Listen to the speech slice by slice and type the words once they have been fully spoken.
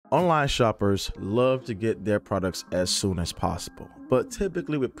Online shoppers love to get their products as soon as possible, but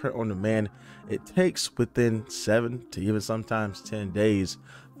typically with print on demand, it takes within 7 to even sometimes 10 days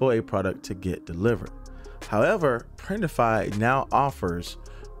for a product to get delivered. However, Printify now offers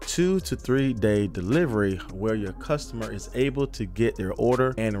 2 to 3 day delivery where your customer is able to get their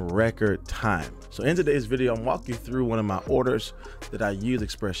order in record time. So in today's video, I'm walking you through one of my orders that I use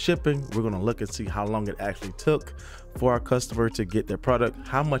express shipping. We're going to look and see how long it actually took for our customer to get their product,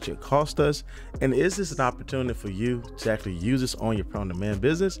 how much it cost us, and is this an opportunity for you to actually use this on your print on demand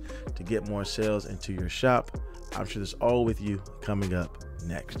business to get more sales into your shop. I'm sure this all with you coming up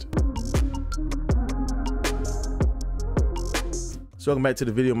next. So welcome back to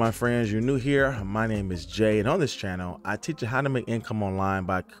the video, my friends. You're new here. My name is Jay, and on this channel, I teach you how to make income online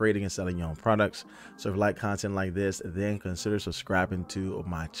by creating and selling your own products. So if you like content like this, then consider subscribing to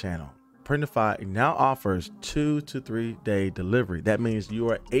my channel. Printify now offers 2 to 3 day delivery. That means you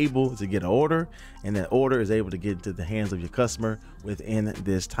are able to get an order, and that order is able to get into the hands of your customer within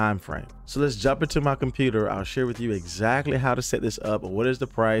this time frame. So let's jump into my computer. I'll share with you exactly how to set this up. What is the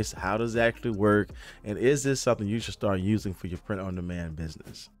price? How does it actually work? And is this something you should start using for your print on demand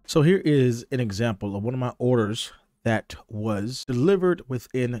business? So here is an example of one of my orders that was delivered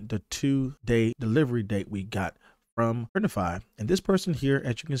within the 2-day delivery date we got from Printify. And this person here,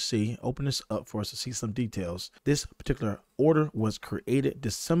 as you can see, open this up for us to see some details. This particular order was created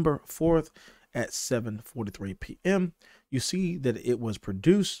December 4th at 7:43 p.m. You see that it was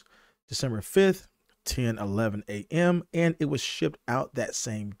produced December 5th, 10:11 a.m. and it was shipped out that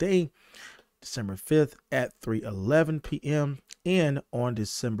same day, December 5th at 3:11 p.m. and on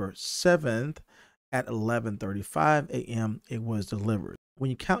December 7th at 11:35 a.m. it was delivered. When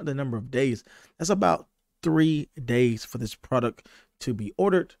you count the number of days, that's about 3 days for this product to be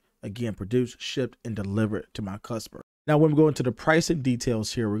ordered, again, produced, shipped, and delivered to my customer. Now, when we go into the pricing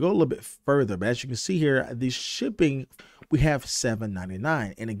details here, we go a little bit further, but as you can see here, the shipping, we have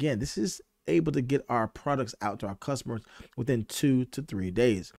 $7.99. And again, this is able to get our products out to our customers within 2 to 3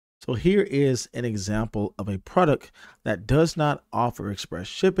 days. So here is an example of a product that does not offer express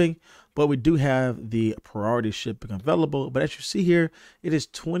shipping, but we do have the priority shipping available. But as you see here, it is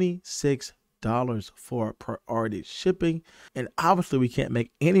 $26 for priority shipping, and obviously we can't make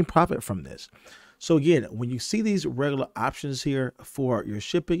any profit from this. So again, when you see these regular options here for your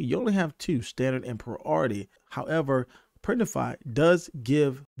shipping, you only have 2, standard and priority. However, Printify does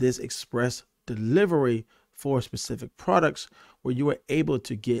give this express delivery for specific products where you are able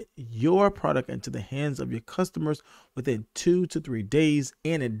to get your product into the hands of your customers within 2 to 3 days,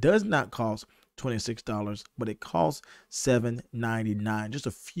 and it does not cost $26, but it costs $7.99, just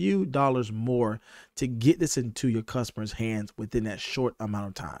a few dollars more to get this into your customers' hands within that short amount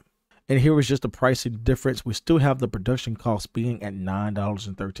of time. And here is just the pricing difference. We still have the production cost being at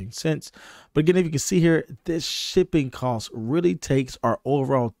 $9.13. But again, if you can see here, this shipping cost really takes our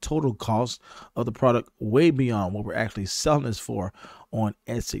overall total cost of the product way beyond what we're actually selling this for on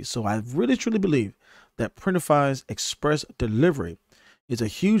Etsy. So I really truly believe that Printify's express delivery is a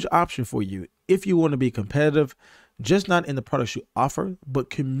huge option for you if you want to be competitive, just not in the products you offer, but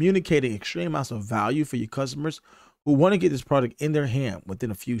communicating extreme amounts of value for your customers who want to get this product in their hand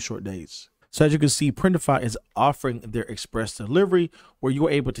within a few short days. So as you can see, Printify is offering their express delivery where you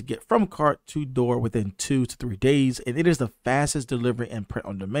are able to get from cart to door within 2 to 3 days. And it is the fastest delivery in print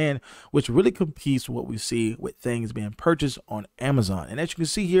on demand, which really competes with what we see with things being purchased on Amazon. And as you can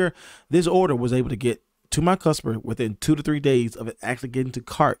see here, this order was able to get to my customer within 2 to 3 days of it actually getting to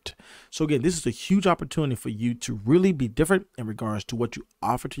cart. So again, this is a huge opportunity for you to really be different in regards to what you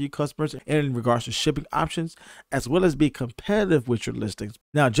offer to your customers and in regards to shipping options, as well as be competitive with your listings.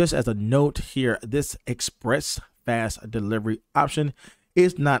 Now, just as a note here, this express fast delivery option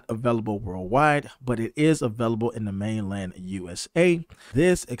is not available worldwide, but it is available in the mainland USA.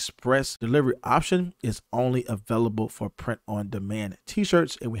 This express delivery option is only available for print on demand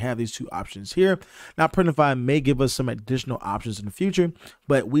t-shirts, and we have these 2 options here. Now, Printify may give us some additional options in the future,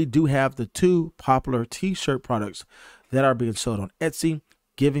 but we do have the 2 popular t-shirt products that are being sold on Etsy,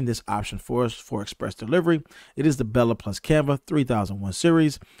 giving this option for us for express delivery. It is the Bella Plus Canva 3001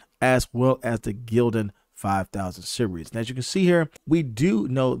 series, as well as the Gildan 5000 series. And as you can see here, we do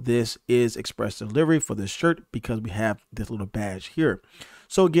know this is express delivery for this shirt because we have this little badge here.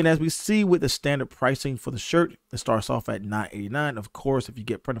 So again, as we see with the standard pricing for the shirt, it starts off at $9.89. Of course, if you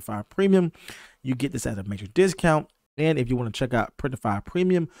get Printify Premium, you get this at a major discount. And if you want to check out Printify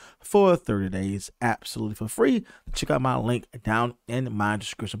Premium for 30 days absolutely for free, check out my link down in my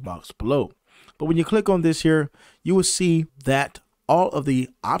description box below. But when you click on this here, you will see that all of the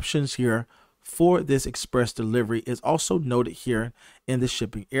options here for this express delivery is also noted here in the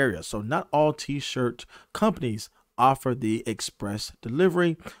shipping area. So not all t-shirt companies offer the express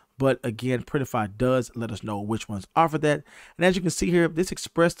delivery, but again, Printify does let us know which ones offer that. And as you can see here, this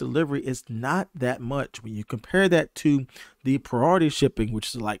express delivery is not that much when you compare that to the priority shipping,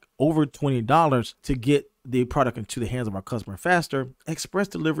 which is like over $20 to get the product into the hands of our customer faster. Express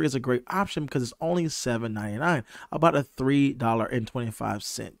delivery is a great option because it's only $7.99, about a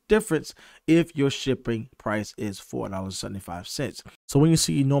 $3.25 difference if your shipping price is $4.75. So when you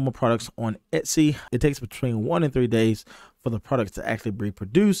see normal products on Etsy, it takes between 1 and 3 days for the product to actually be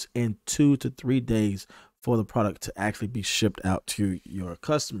produced and 2 to 3 days for the product to actually be shipped out to your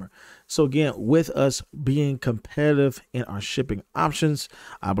customer. So again, with us being competitive in our shipping options,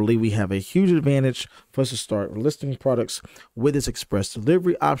 I believe we have a huge advantage for us to start listing products with this express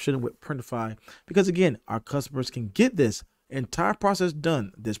delivery option with Printify, because again, our customers can get this entire process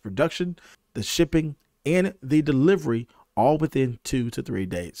done, this production, the shipping, and the delivery all within 2 to 3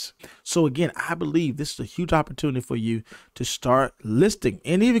 days. So again, I believe this is a huge opportunity for you to start listing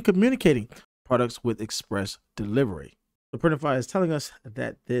and even communicating products with express delivery. The Printify is telling us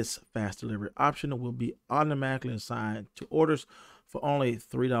that this fast delivery option will be automatically assigned to orders for only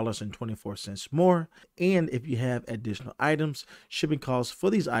 $3.24 more. And if you have additional items, shipping costs for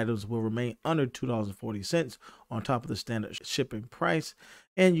these items will remain under $2.40 on top of the standard shipping price.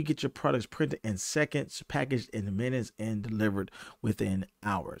 And you get your products printed in seconds, packaged in minutes, and delivered within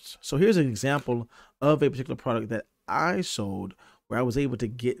hours. So here's an example of a particular product that I sold where I was able to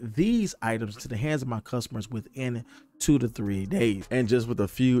get these items to the hands of my customers within 2 to 3 days. And just with a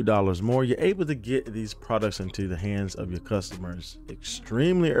few dollars more, you're able to get these products into the hands of your customers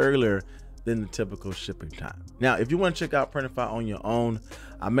extremely earlier than the typical shipping time. Now, if you want to check out Printify on your own,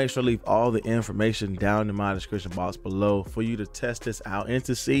 I make sure to leave all the information down in my description box below for you to test this out and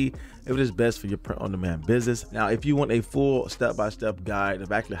to see if it is best for your print-on-demand business. Now, if you want a full step-by-step guide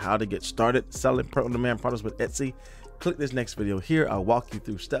of actually how to get started selling print-on-demand products with Etsy, click this next video here. I'll walk you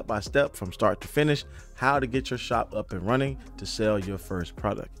through step by step from start to finish how to get your shop up and running to sell your first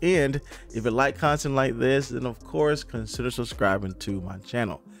product. And if you like content like this, then of course consider subscribing to my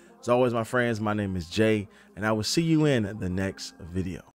channel. As always, my friends, my name is Jay, and I will see you in the next video.